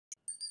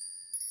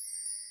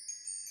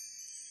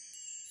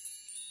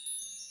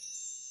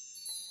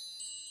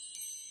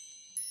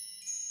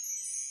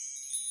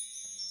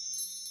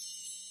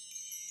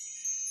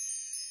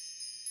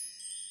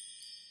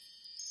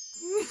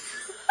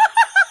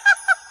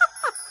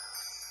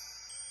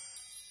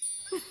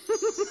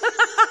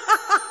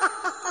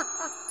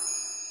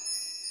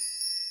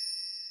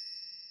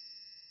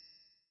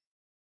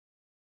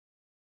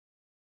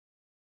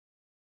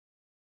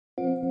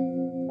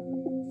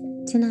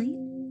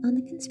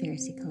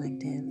Conspiracy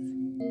Collective,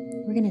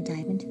 we're going to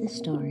dive into the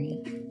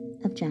story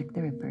of Jack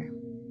the Ripper.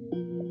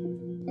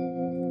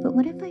 But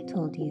what if I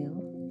told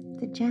you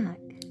that Jack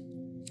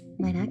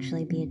might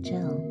actually be a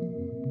Jill?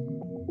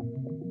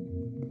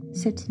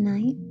 So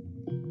tonight,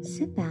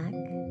 sit back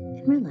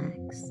and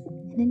relax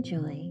and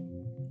enjoy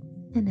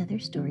another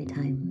story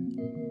time.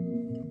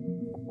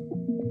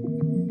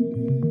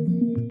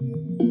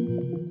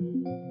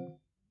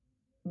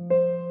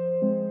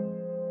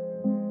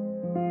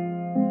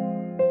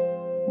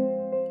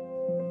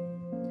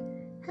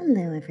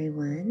 Hello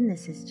everyone,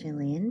 this is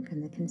Jillian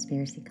from the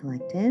Conspiracy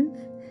Collective,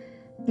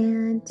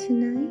 and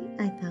tonight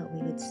I thought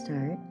we would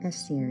start a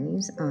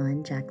series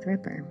on Jack the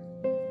Ripper.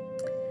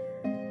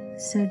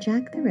 So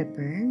Jack the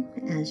Ripper,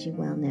 as you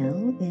well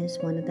know, is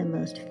one of the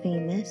most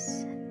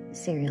famous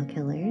serial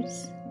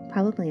killers,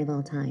 probably of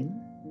all time,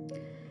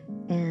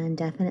 and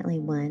definitely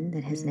one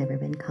that has never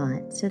been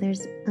caught. So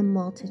there's a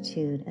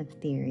multitude of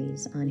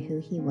theories on who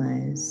he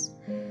was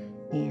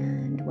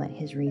and what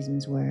his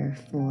reasons were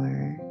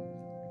for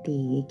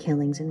the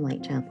killings in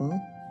Whitechapel.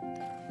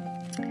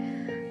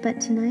 But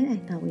tonight I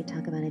thought we'd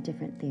talk about a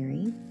different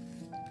theory,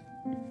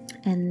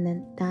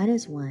 and that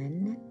is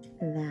one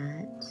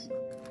that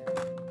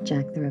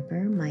Jack the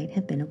Ripper might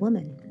have been a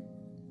woman.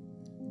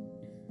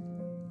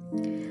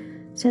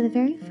 So the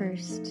very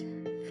first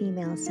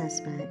female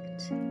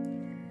suspect,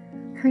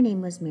 her name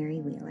was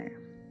Mary Wheeler,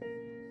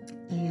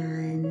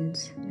 and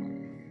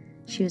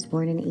she was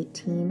born in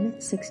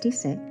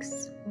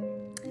 1866.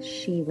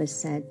 She was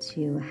said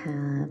to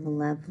have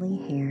lovely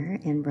hair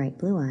and bright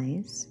blue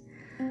eyes.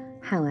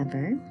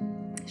 However,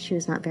 she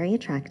was not very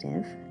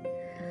attractive,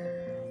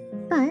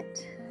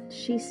 but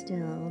she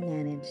still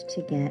managed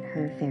to get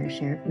her fair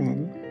share of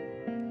men.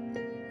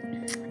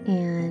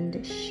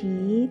 And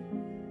she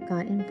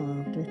got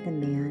involved with a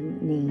man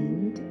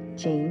named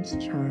James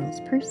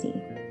Charles Pearcy.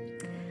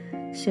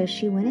 So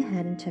she went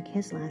ahead and took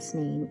his last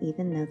name,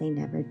 even though they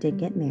never did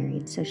get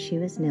married. So she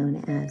was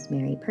known as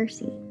Mary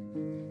Pearcy.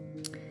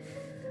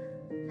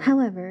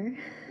 However,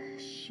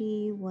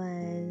 she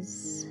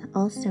was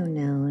also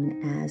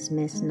known as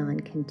Miss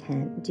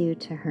Non-Content due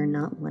to her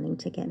not wanting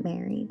to get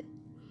married.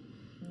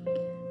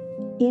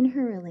 In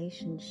her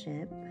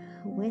relationship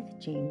with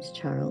James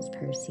Charles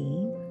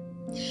Pearcy,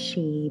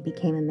 she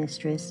became a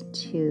mistress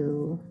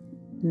to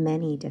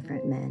many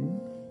different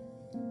men.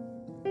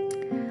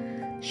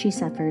 She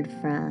suffered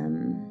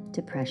from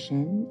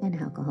depression and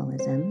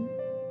alcoholism.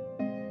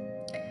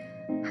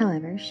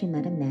 However, she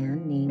met a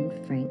man named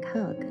Frank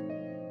Hogg.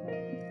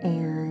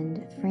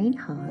 And Frank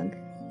Hogg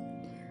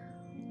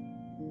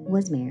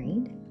was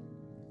married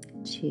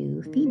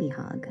to Phoebe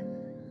Hogg,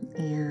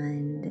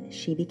 and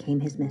she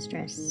became his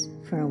mistress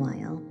for a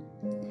while.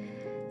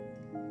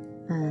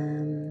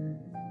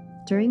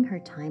 During her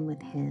time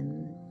with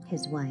him,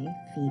 his wife,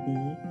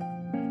 Phoebe,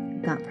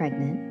 got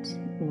pregnant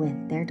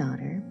with their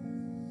daughter,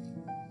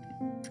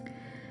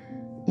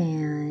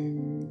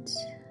 and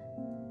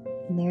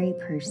Mary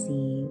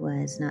Pearcy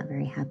was not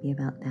very happy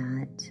about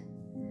that.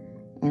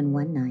 And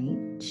one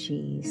night,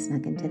 she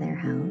snuck into their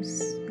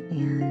house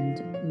and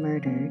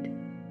murdered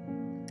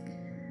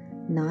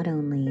not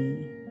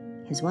only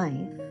his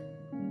wife,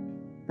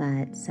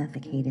 but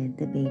suffocated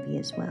the baby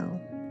as well.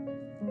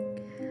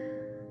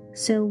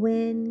 So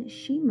when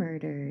she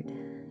murdered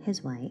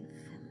his wife,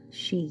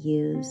 she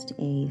used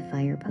a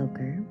fire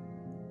poker.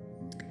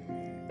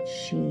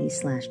 She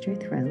slashed her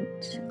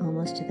throat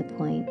almost to the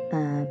point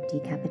of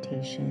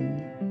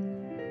decapitation,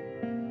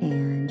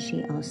 and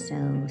she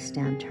also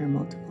stabbed her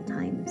multiple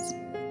times.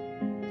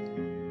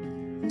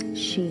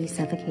 She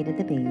suffocated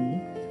the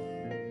baby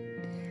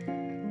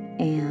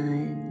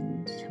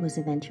and was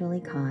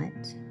eventually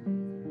caught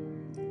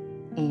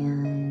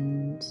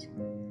and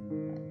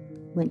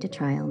went to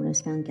trial and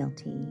was found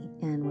guilty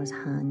and was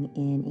hung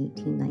in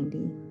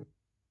 1890.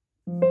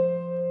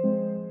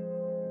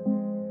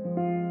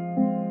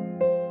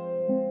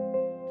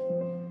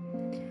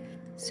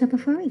 So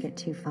before we get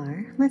too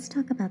far, let's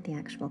talk about the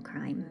actual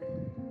crime.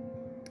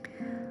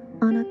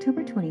 On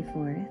October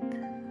 24th,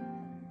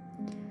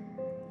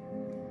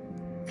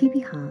 Phoebe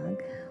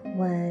Hogg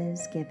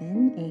was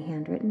given a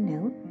handwritten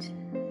note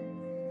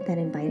that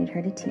invited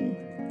her to tea.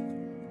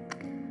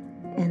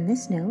 And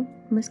this note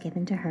was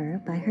given to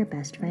her by her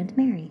best friend,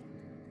 Mary.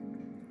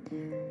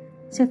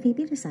 So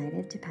Phoebe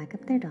decided to pack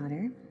up their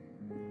daughter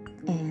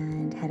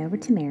and head over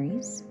to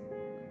Mary's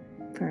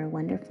for a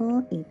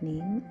wonderful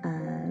evening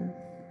of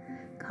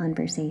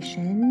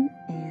conversation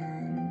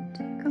and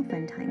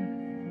girlfriend time.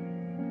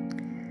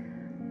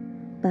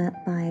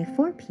 But by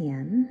 4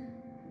 p.m.,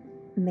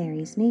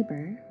 Mary's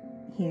neighbor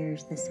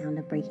hears the sound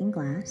of breaking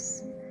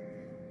glass,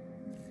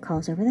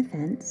 calls over the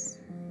fence,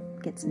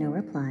 gets no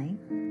reply,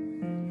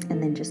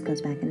 and then just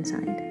goes back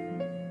inside.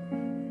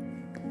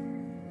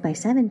 By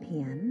 7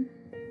 p.m.,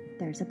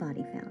 there's a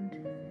body found.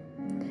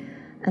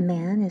 A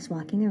man is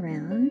walking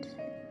around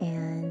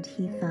and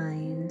he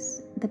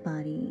finds the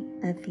body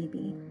of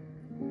Phoebe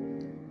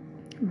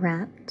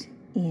wrapped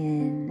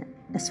in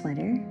a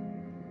sweater.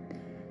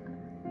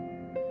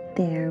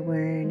 There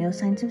were no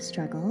signs of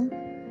struggle.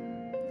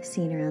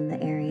 seen around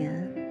the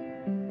area.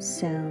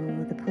 So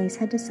the police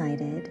had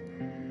decided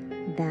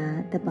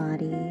that the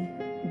body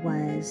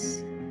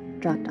was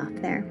dropped off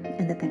there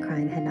and that the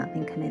crime had not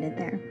been committed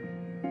there.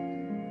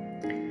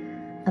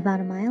 About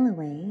a mile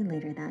away,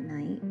 later that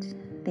night,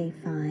 they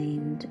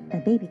find a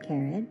baby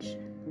carriage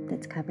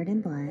that's covered in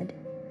blood,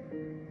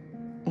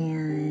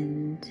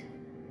 and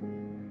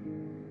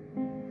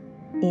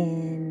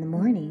in the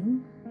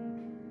morning,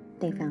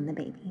 they found the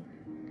baby.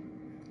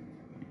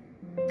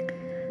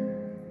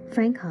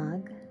 Frank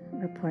Hogg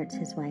reports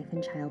his wife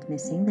and child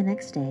missing the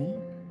next day.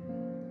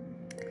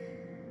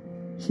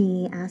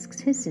 He asks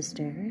his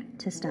sister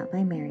to stop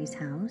by Mary's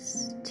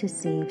house to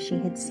see if she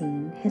had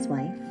seen his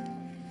wife.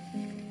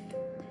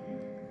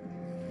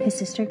 His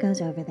sister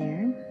goes over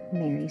there.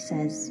 Mary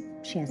says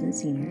she hasn't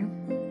seen her.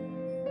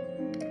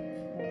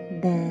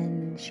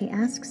 Then she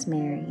asks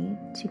Mary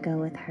to go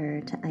with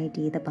her to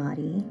ID the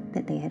body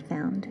that they had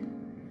found.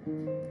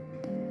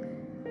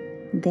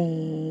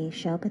 They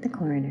show up at the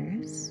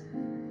coroner's,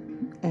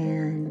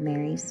 and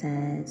Mary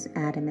says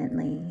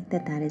adamantly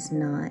that that is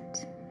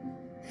not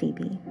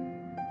Phoebe.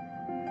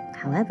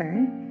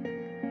 However,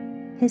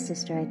 his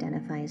sister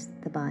identifies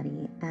the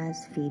body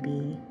as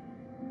Phoebe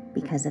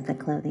because of the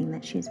clothing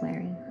that she's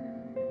wearing.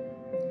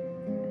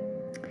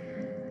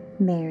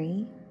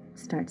 Mary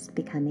starts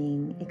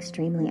becoming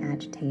extremely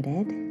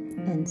agitated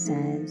and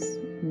says,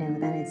 no,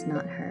 that is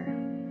not her.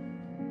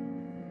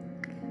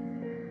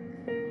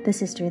 The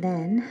sister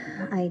then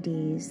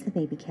IDs the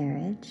baby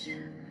carriage,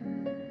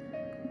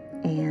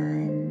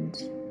 and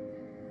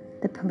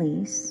the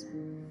police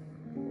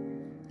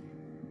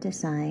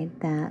decide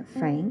that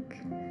Frank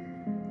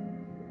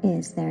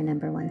is their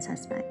number one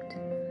suspect.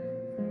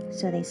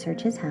 So they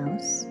search his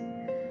house,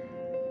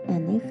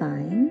 and they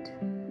find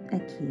a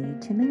key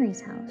to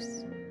Mary's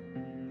house.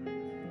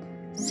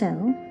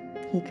 So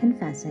he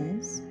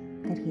confesses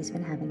that he's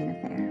been having an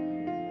affair.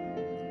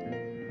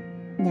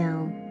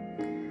 Now,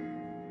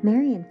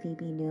 Mary and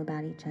Phoebe knew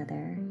about each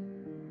other.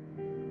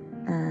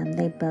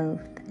 They both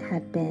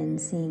had been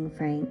seeing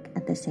Frank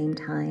at the same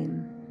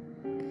time.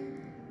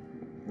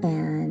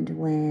 And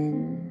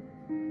when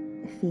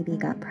Phoebe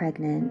got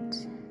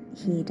pregnant,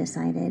 he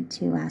decided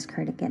to ask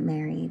her to get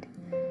married.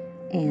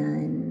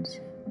 And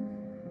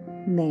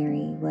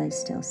Mary was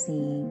still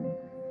seeing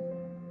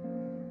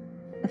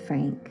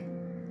Frank.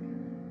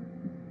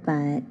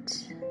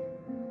 But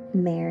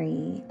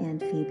Mary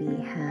and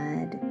Phoebe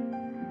had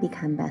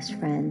become best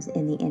friends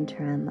in the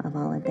interim of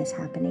all of this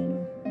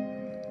happening.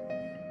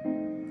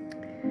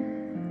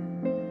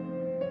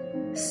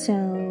 So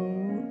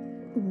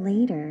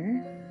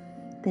later,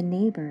 the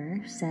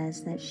neighbor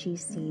says that she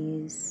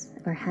sees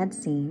or had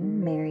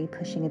seen Mary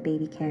pushing a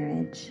baby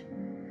carriage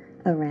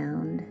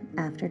around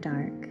after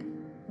dark.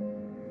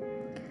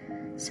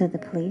 So the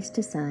police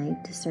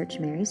decide to search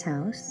Mary's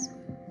house,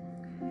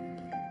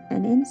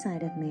 and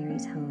inside of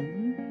Mary's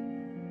home,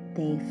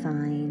 they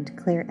find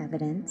clear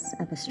evidence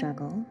of a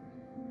struggle.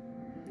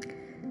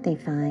 They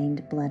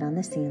find blood on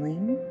the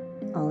ceiling,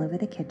 all over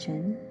the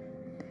kitchen,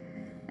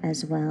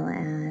 as well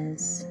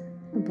as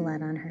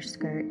blood on her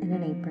skirt and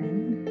an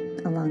apron,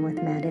 along with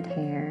matted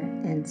hair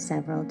and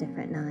several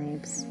different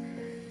knives,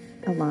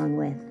 along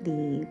with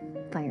the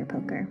fire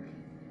poker.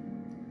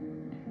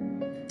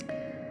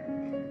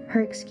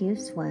 Her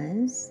excuse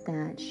was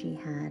that she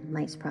had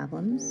mice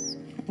problems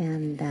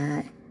and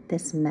that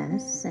this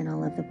mess and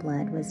all of the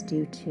blood was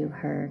due to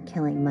her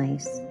killing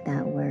mice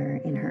that were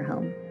in her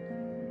home.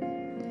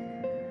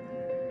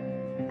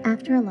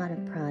 After a lot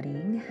of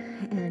prodding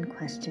and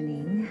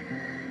questioning,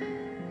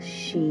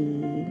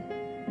 she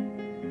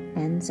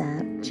ends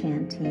up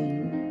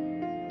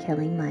chanting,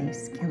 "Killing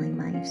mice, killing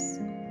mice."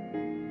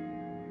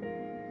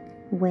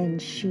 When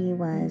she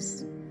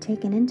was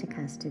taken into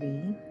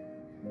custody,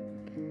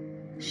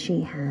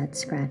 she had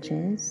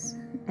scratches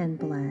and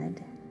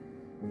blood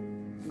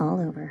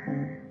all over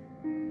her,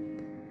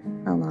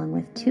 along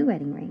with 2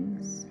 wedding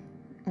rings,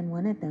 and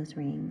one of those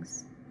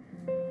rings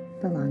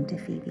belonged to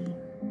Phoebe.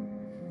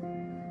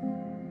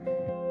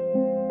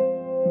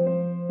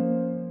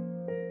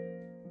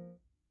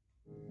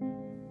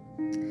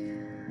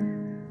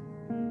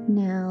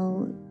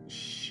 Now,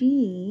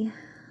 she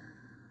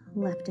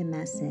left a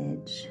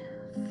message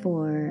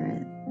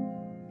for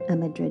a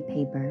Madrid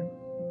paper,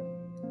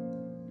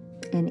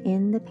 and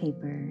in the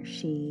paper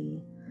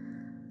she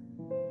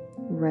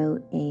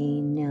wrote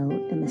a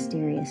note, a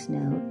mysterious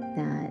note,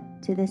 that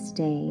to this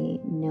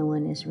day no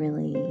one has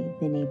really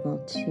been able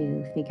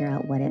to figure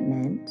out what it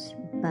meant.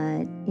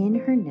 But in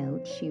her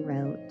note she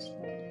wrote,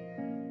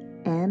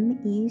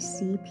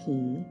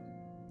 MECP,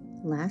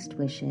 last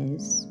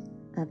wishes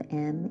of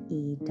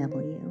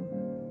MEW.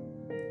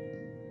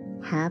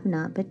 Have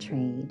not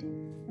betrayed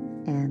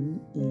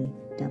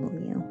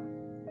MEW.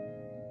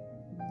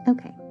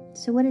 Okay,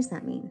 so what does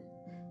that mean?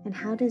 And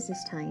how does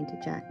this tie into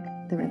Jack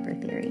the Ripper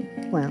theory?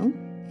 Well,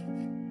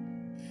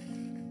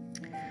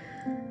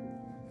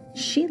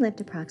 she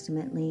lived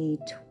approximately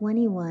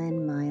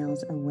 21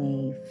 miles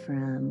away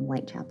from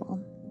Whitechapel,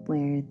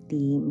 where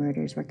the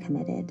murders were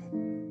committed.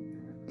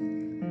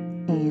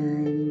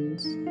 And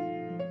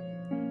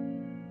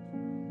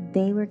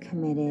They were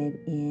committed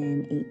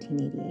in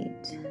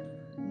 1888.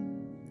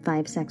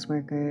 5 sex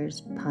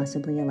workers,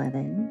 possibly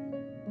 11.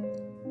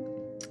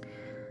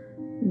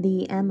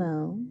 The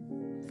MO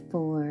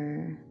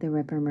for the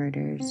Ripper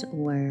murders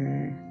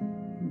were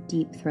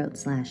deep throat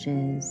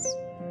slashes,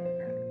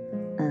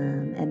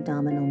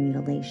 abdominal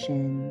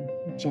mutilation,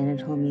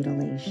 genital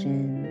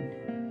mutilation,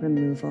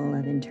 removal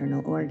of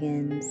internal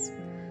organs,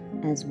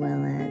 as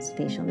well as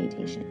facial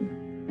mutilation.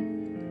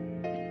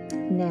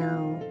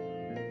 Now,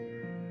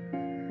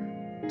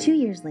 2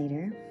 years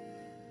later,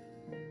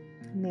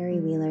 Mary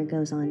Wheeler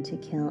goes on to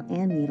kill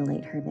and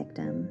mutilate her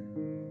victim.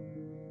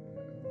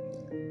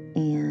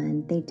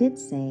 And they did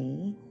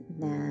say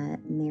that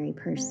Mary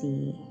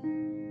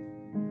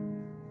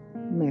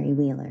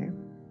Wheeler,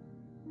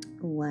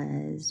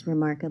 was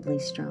remarkably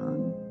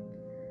strong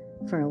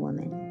for a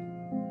woman.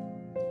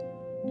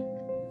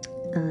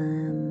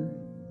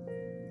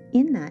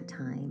 In that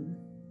time,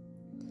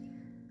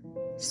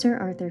 Sir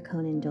Arthur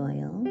Conan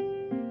Doyle,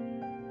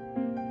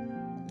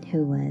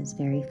 who was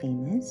very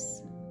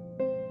famous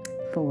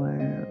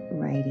for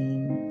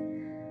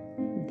writing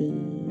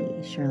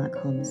the Sherlock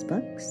Holmes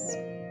books,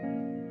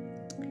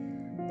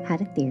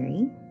 had a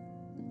theory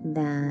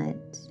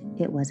that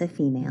it was a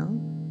female.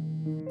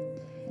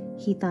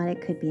 He thought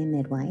it could be a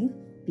midwife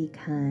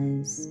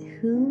because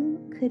who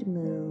could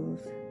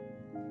move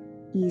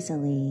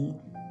easily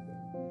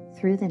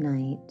through the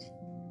night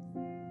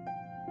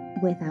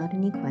without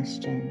any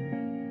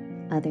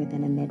question other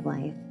than a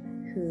midwife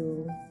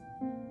who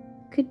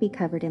could be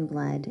covered in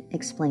blood,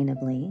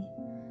 explainably,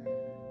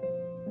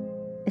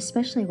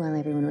 especially while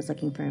everyone was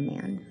looking for a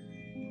man.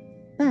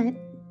 But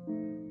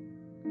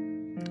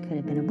could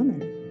have been a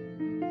woman.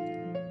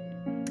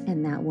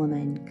 And that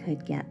woman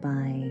could get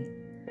by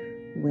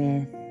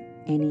with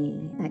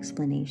any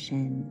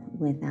explanation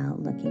without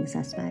looking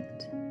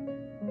suspect.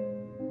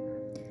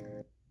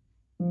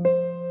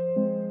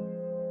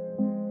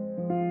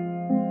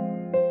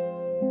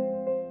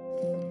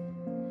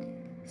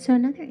 So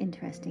another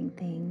interesting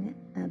thing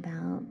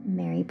about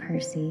Mary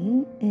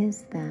Pearcy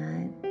is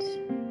that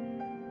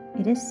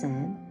it is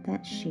said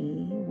that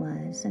she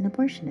was an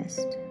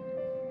abortionist.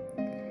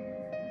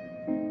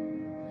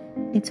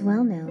 It's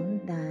well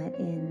known that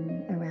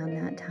in around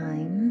that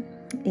time,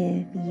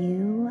 if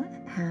you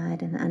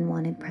had an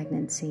unwanted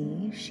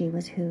pregnancy, she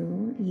was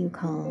who you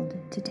called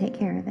to take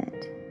care of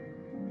it.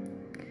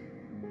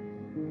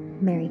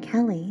 Mary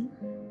Kelly,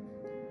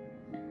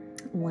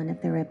 one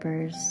of the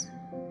Ripper's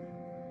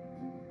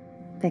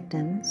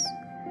victims,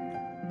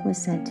 was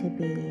said to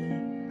be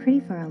pretty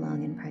far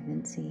along in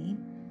pregnancy.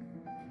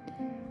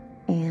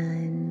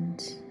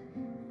 And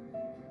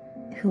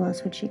who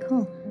else would she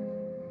call?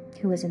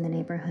 Who was in the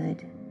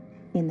neighborhood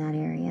in that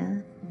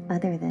area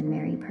other than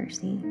Mary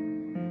Pearcy?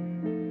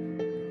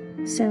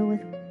 So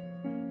with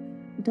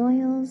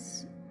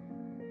Doyle's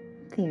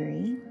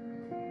theory,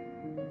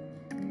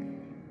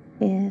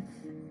 if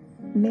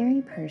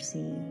Mary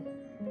Pearcy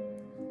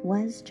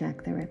was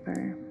Jack the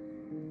Ripper,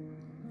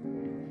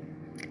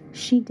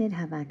 she did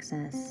have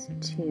access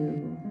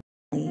to,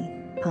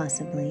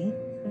 possibly,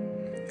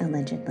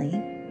 allegedly,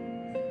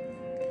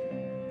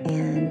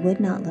 and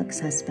would not look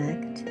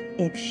suspect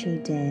if she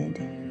did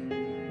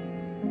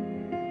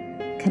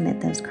commit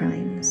those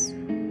crimes.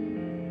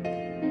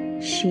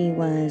 She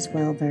was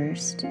well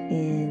versed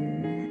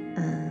in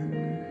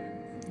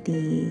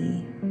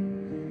the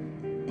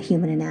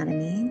human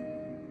anatomy,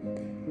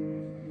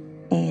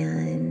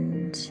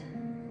 and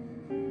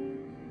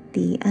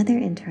the other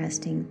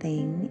interesting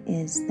thing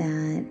is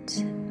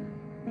that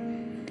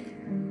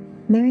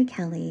Mary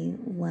Kelly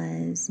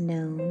was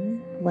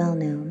well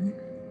known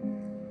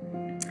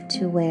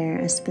to wear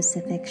a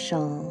specific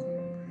shawl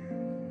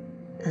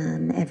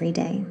every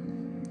day.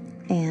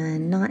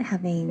 And not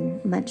having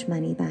much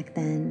money back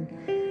then,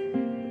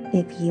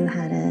 if you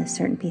had a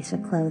certain piece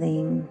of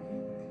clothing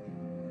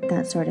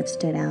that sort of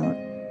stood out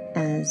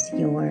as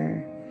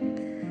your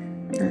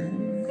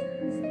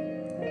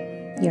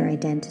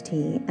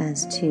identity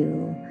as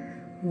to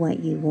what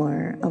you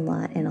wore a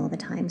lot and all the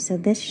time. So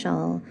this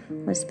shawl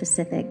was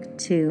specific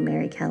to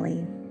Mary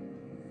Kelly.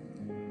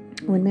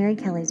 When Mary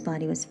Kelly's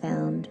body was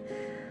found,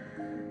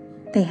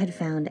 they had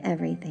found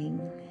everything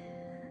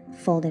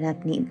folded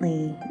up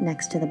neatly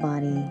next to the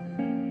body,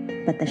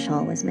 but the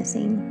shawl was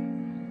missing.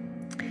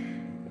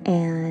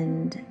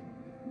 And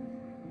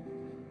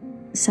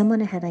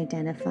someone had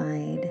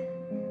identified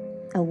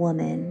a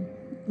woman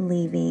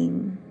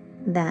leaving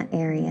that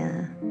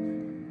area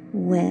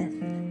with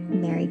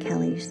Mary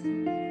Kelly's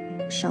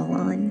shawl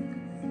on.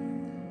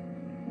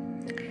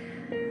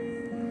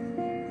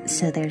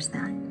 So there's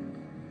that.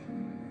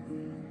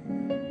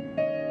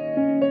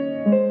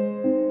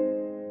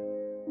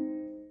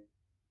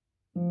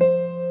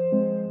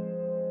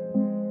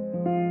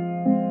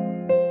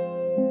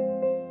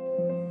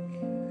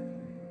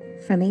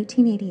 From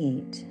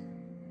 1888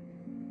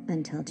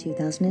 until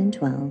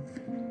 2012,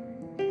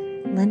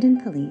 London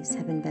police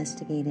have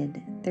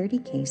investigated 30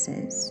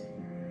 cases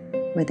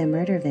where the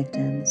murder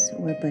victims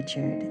were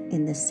butchered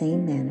in the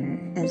same manner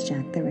as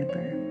Jack the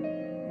Ripper.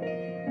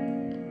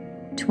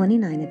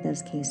 29 of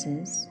those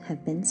cases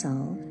have been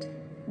solved,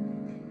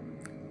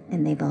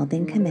 and they've all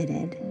been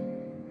committed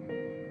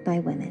by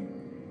women.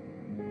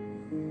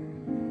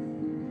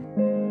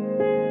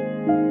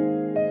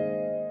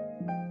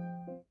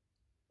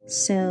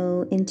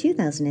 So in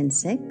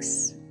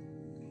 2006,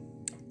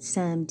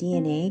 some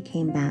DNA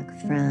came back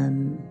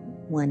from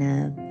one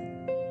of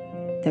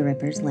the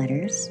Ripper's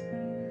letters,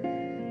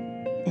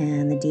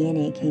 and the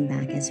DNA came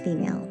back as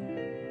female.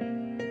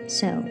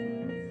 So,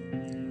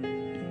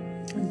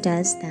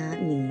 does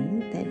that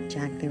mean that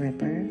Jack the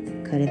Ripper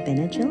could have been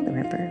a Jill the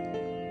Ripper?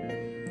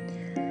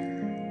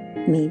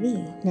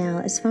 Maybe. Now,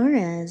 as far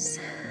as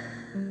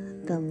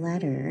the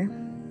letter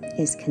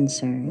is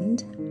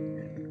concerned,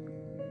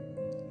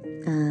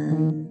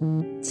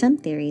 some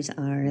theories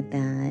are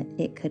that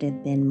it could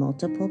have been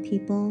multiple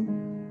people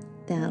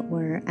that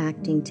were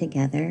acting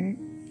together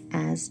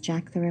as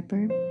Jack the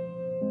Ripper,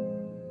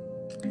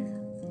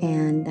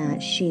 and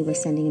that she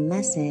was sending a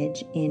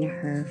message in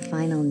her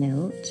final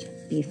note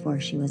before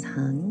she was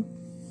hung,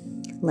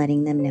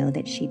 letting them know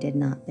that she did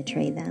not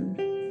betray them.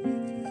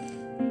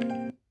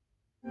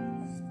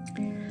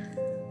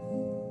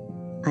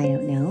 I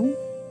don't know.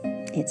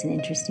 It's an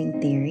interesting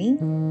theory,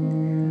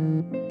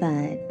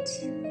 but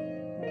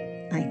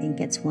I think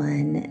it's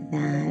one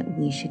that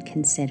we should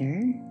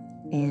consider,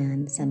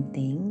 and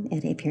something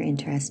that if you're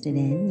interested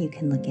in, you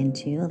can look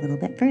into a little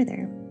bit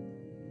further.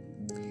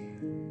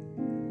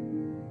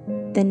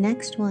 The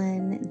next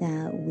one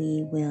that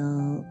we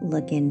will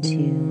look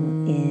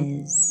into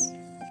is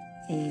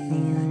a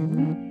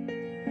man,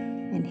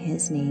 and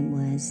his name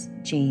was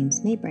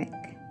James Maybrick,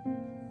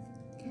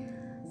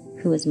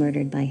 who was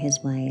murdered by his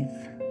wife,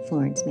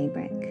 Florence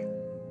Maybrick.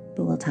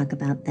 But we'll talk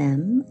about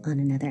them on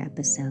another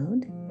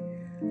episode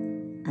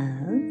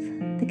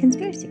of The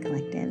Conspiracy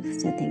Collective.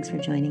 So thanks for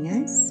joining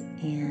us,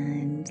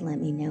 and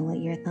let me know what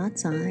your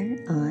thoughts are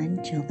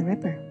on Jill the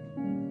Ripper.